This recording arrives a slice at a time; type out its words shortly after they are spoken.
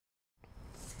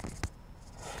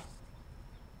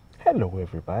Hello,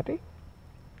 everybody.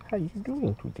 How you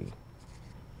doing today?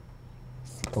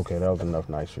 Okay, that was enough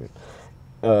nice shit.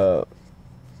 Uh,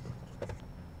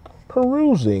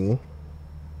 Perusing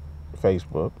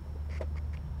Facebook,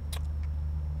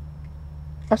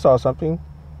 I saw something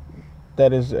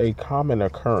that is a common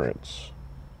occurrence.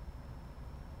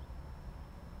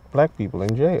 Black people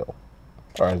in jail,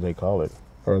 or as they call it,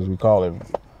 or as we call it,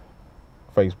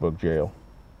 Facebook jail.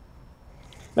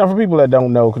 Now, for people that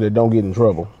don't know, because they don't get in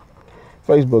trouble,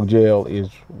 Facebook jail is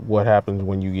what happens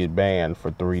when you get banned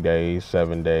for 3 days,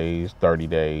 7 days, 30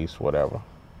 days, whatever,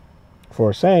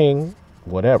 for saying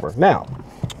whatever. Now,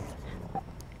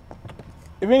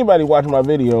 if anybody watched my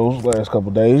videos last couple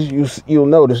of days, you'll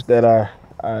notice that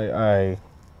I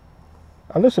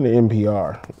listen to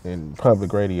NPR and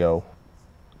public radio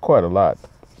quite a lot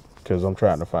because I'm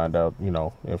trying to find out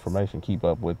information, keep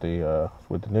up with the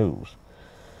news.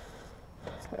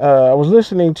 I was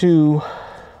listening to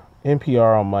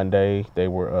NPR on Monday. I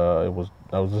was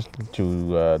listening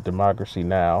to Democracy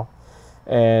Now,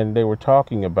 and they were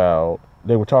talking with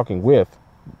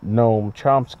Noam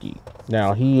Chomsky.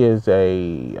 Now, he is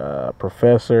a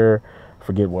professor,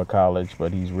 forget what college,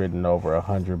 but he's written over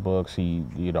 100 books.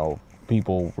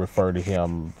 People refer to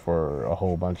him for a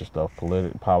whole bunch of stuff,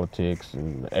 politics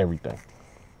and everything.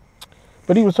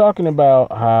 But he was talking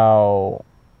about how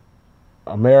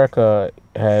America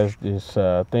has this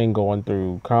thing going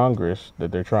through Congress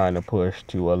that they're trying to push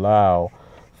to allow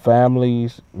family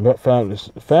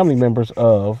members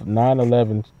of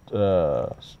 9/11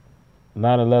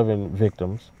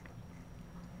 victims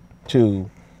to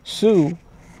sue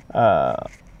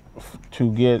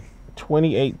to get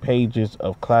 28 pages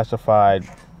of classified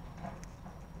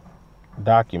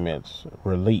documents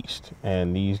released,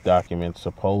 and these documents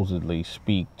supposedly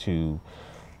speak to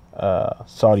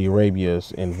Saudi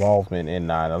Arabia's involvement in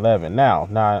 9/11. Now,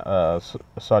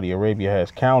 Saudi Arabia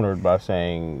has countered by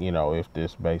saying, if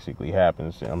this basically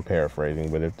happens, I'm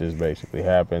paraphrasing, but if this basically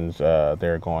happens,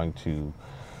 they're going to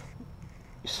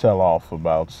sell off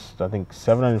about, I think,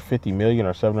 750 million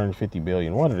or 750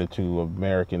 billion, one of the two,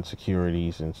 American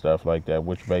securities and stuff like that,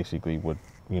 which basically would,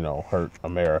 hurt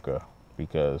America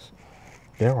because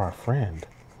they're our friend.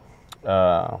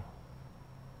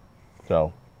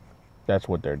 So that's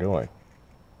what they're doing.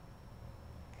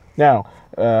 Now,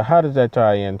 how does that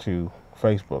tie into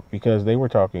Facebook? Because they were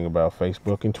talking about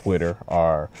Facebook and Twitter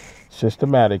are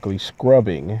systematically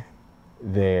scrubbing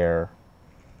their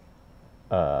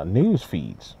news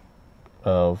feeds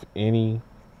of any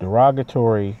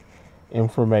derogatory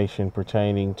information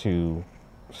pertaining to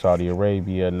Saudi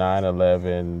Arabia,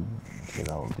 9/11,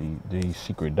 the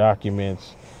secret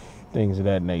documents, things of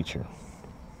that nature.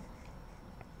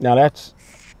 Now, that's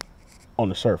on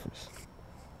the surface.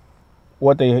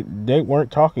 What they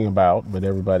weren't talking about, but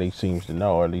everybody seems to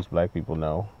know, or at least black people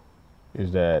know,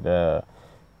 is that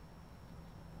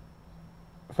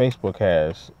Facebook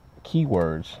has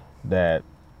keywords that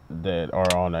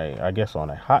are on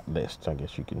a hot list, I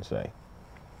guess you can say.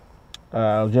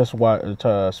 I was just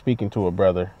speaking to a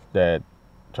brother that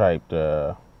typed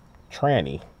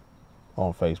tranny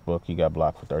on Facebook. He got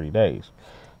blocked for 30 days.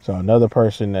 So another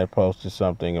person that posted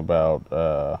something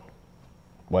about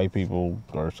white people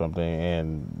or something,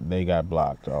 and they got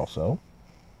blocked also.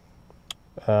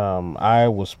 I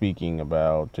was speaking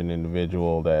about an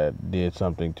individual that did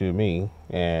something to me,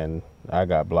 and I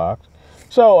got blocked.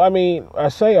 So, I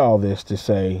say all this to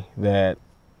say that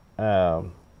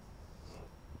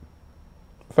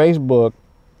Facebook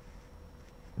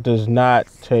does not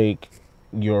take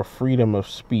your freedom of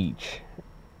speech,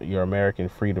 your American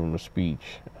freedom of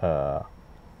speech,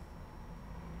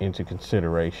 into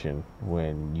consideration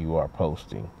when you are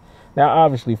posting. Now,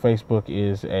 obviously, Facebook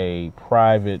is a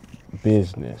private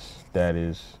business that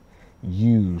is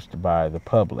used by the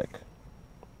public.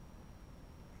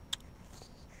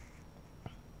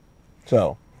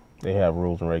 So, they have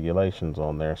rules and regulations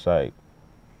on their site.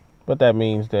 But that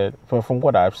means that, from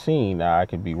what I've seen, now I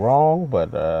could be wrong,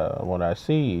 but what I've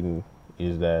seen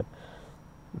is that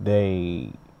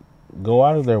they go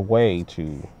out of their way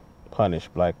to punish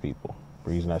black people. The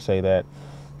reason I say that,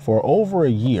 for over a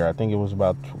year, I think it was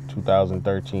about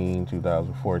 2013,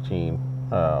 2014,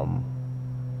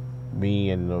 me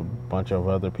and a bunch of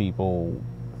other people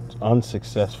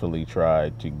unsuccessfully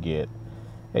tried to get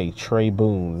a Trey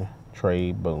Boone,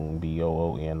 Boon,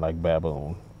 like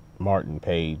baboon, Martin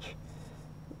page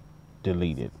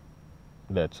deleted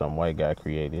that some white guy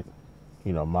created,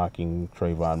 mocking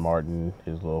Trayvon Martin,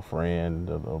 his little friend,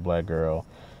 the little black girl,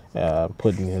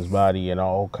 putting his body in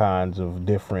all kinds of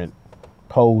different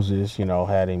poses,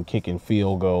 had him kicking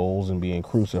field goals and being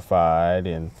crucified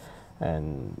and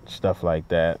stuff like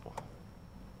that.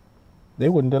 They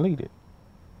wouldn't delete it.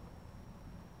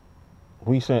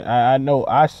 I know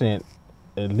I sent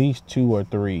at least 2 or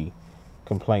 3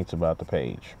 complaints about the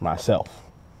page myself.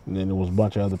 And then there was a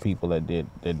bunch of other people that did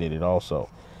it also.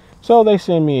 So they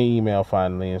sent me an email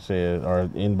finally and said, or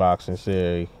inbox and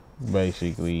said,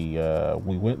 basically,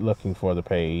 we went looking for the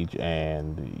page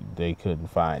and they couldn't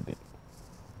find it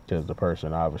because the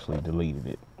person obviously deleted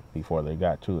it before they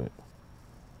got to it.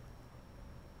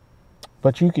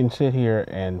 But you can sit here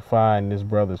and find this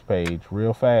brother's page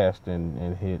real fast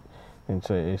and hit and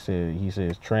say he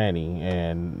says tranny,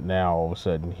 and now all of a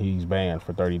sudden he's banned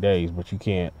for 30 days. But you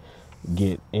can't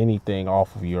get anything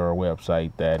off of your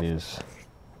website that is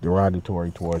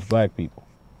derogatory towards black people.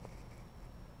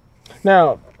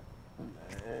 Now,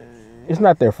 it's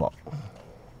not their fault.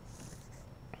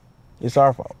 It's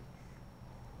our fault.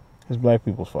 It's black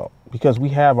people's fault because we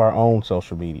have our own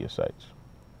social media sites.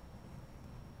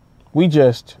 We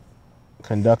just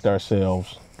conduct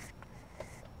ourselves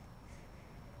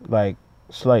like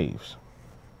slaves.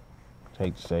 I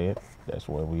hate to say it. That's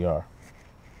where we are.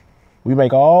 We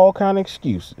make all kind of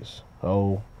excuses.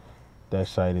 Oh, that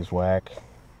site is whack.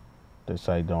 That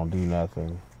site don't do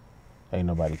nothing. Ain't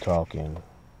nobody talking.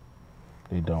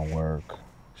 It don't work.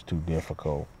 It's too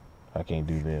difficult. I can't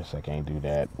do this. I can't do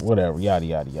that. Whatever. Yada,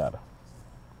 yada, yada.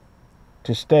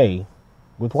 To stay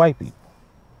with white people.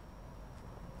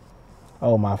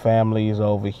 Oh, my family is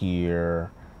over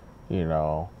here. You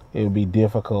know, it would be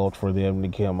difficult for them to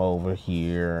come over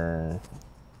here.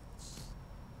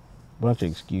 Bunch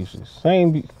of excuses.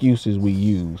 Same excuses we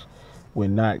use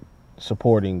when not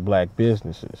supporting black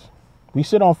businesses. We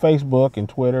sit on Facebook and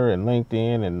Twitter and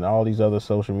LinkedIn and all these other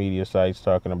social media sites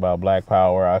talking about black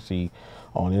power. I see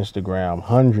on Instagram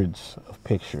hundreds of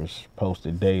pictures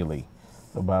posted daily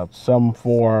about some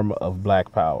form of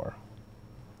black power.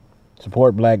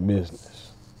 Support black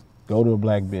business. Go to a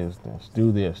black business.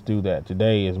 Do this, do that.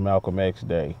 Today is Malcolm X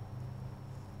Day.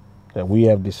 That we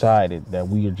have decided that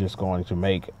we are just going to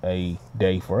make a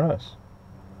day for us.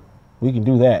 We can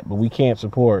do that, but we can't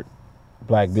support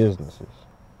black businesses.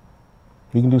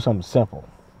 We can do something simple,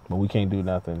 but we can't do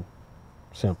nothing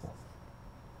simple.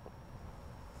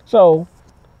 So,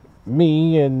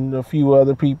 me and a few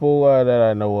other people that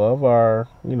I know of are,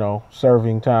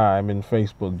 serving time in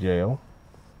Facebook jail.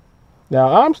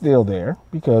 Now, I'm still there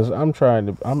because I'm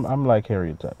like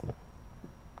Harriet Tubman.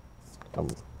 I'm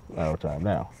out of time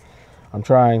now. I'm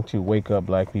trying to wake up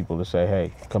black people to say,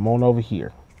 hey, come on over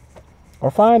here. Or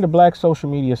find a black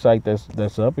social media site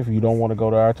that's up. If you don't want to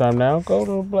go to Our Time Now, go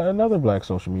to another black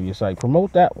social media site.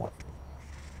 Promote that one.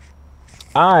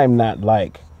 I'm not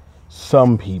like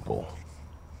some people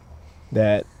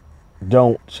that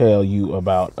don't tell you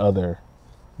about other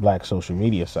black social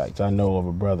media sites. I know of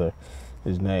a brother,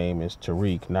 his name is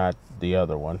Tariq, not the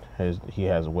other one. He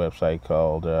has a website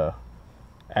called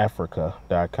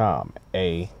Africa.com,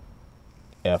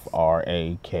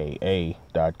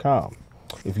 AFRAKA.com.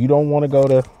 If you don't want to go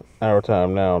to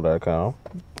OurTimeNow.com,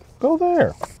 go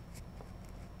there.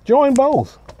 Join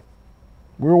both.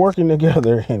 We're working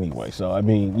together anyway. So,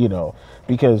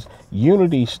 because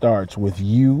unity starts with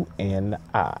you and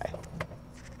I.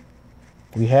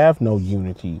 We have no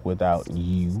unity without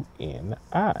you and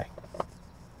I.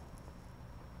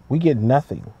 We get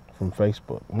nothing from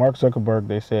Facebook. Mark Zuckerberg,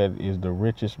 they said, is the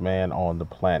richest man on the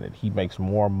planet. He makes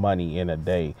more money in a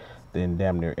day than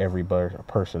damn near every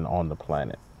person on the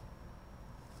planet.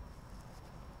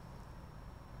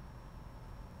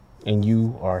 And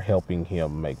you are helping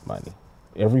him make money.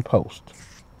 Every post,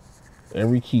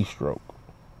 every keystroke,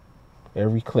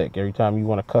 every click, every time you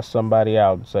want to cuss somebody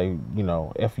out and say,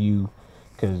 F you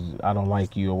because I don't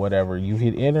like you or whatever, you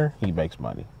hit enter, he makes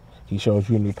money. He shows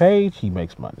you a new page, he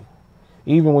makes money.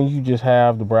 Even when you just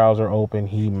have the browser open,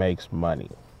 he makes money.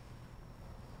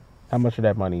 How much of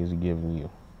that money is he giving you?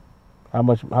 How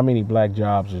many black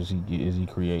jobs is he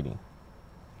creating?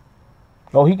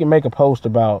 Oh, he can make a post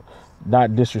about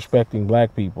not disrespecting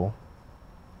black people,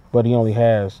 but he only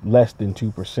has less than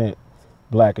 2%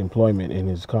 black employment in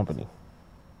his company.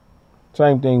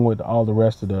 Same thing with all the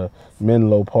rest of the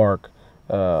Menlo Park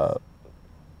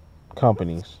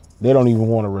companies. They don't even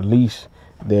want to release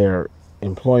their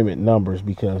employment numbers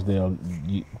because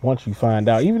once you find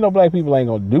out, even though black people ain't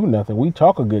gonna do nothing, we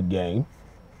talk a good game.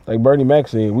 Like Bernie Mac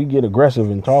said, we get aggressive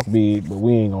and talk big, but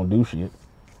we ain't gonna do shit.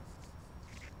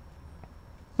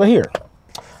 But here,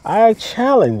 I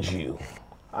challenge you.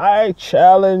 My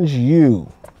challenge,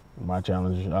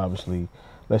 obviously,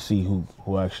 let's see who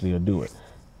actually will do it.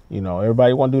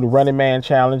 Everybody want to do the Running Man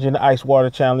challenge and the ice water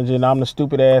challenge, and I'm the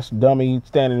stupid ass dummy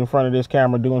standing in front of this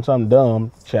camera doing something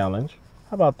dumb challenge.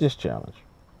 How about this challenge?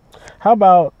 How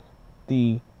about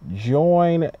the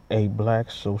Join a Black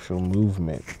Social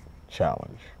Movement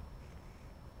challenge.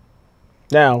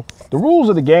 Now, the rules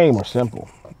of the game are simple.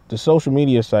 The social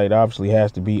media site obviously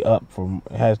has to be up for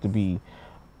has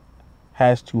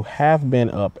to have been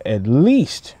up at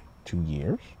least 2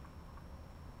 years.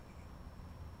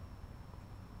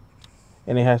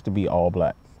 And it has to be all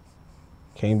black.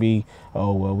 Can't be,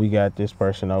 oh, well, we got this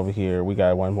person over here. We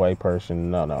got one white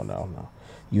person. No.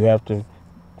 You have to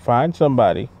find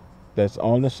somebody that's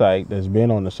on the site, that's been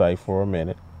on the site for a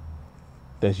minute,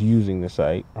 that's using the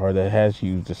site or that has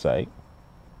used the site.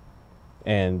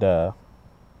 And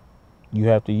you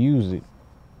have to use it.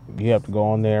 You have to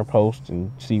go on there and post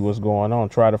and see what's going on.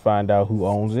 Try to find out who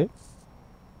owns it,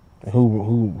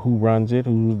 who runs it,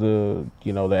 who's the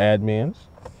the admins,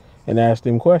 and ask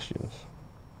them questions.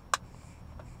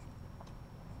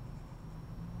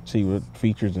 See what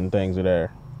features and things are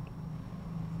there.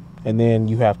 And then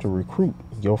you have to recruit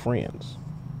your friends.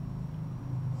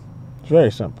 It's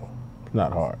very simple. It's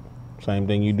not hard. Same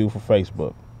thing you do for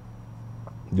Facebook.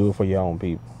 Do it for your own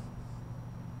people.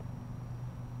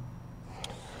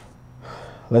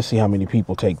 Let's see how many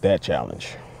people take that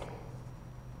challenge.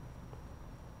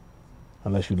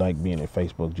 Unless you like being in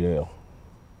Facebook jail,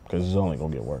 because it's only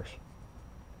going to get worse.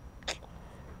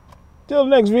 Till the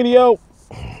next video.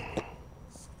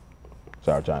 It's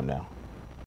our time now.